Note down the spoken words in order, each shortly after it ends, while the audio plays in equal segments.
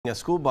A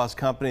school bus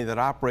company that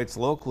operates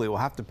locally will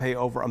have to pay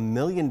over $1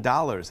 million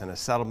in a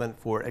settlement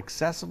for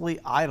excessively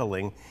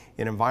idling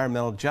in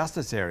environmental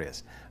justice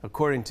areas.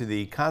 According to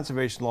the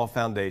Conservation Law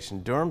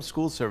Foundation, Durham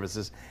School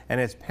Services and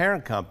its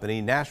parent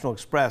company, National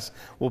Express,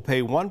 will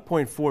pay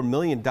 $1.4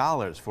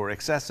 million for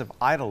excessive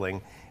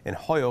idling in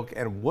Holyoke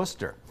and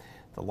Worcester.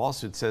 The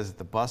lawsuit says that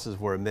the buses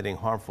were emitting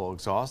harmful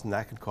exhaust, and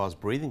that could cause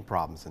breathing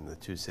problems in the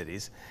two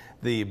cities.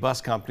 The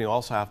bus company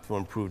also have to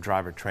improve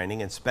driver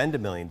training and spend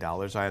 $1 million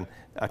on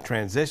a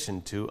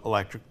transition to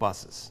electric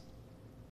buses.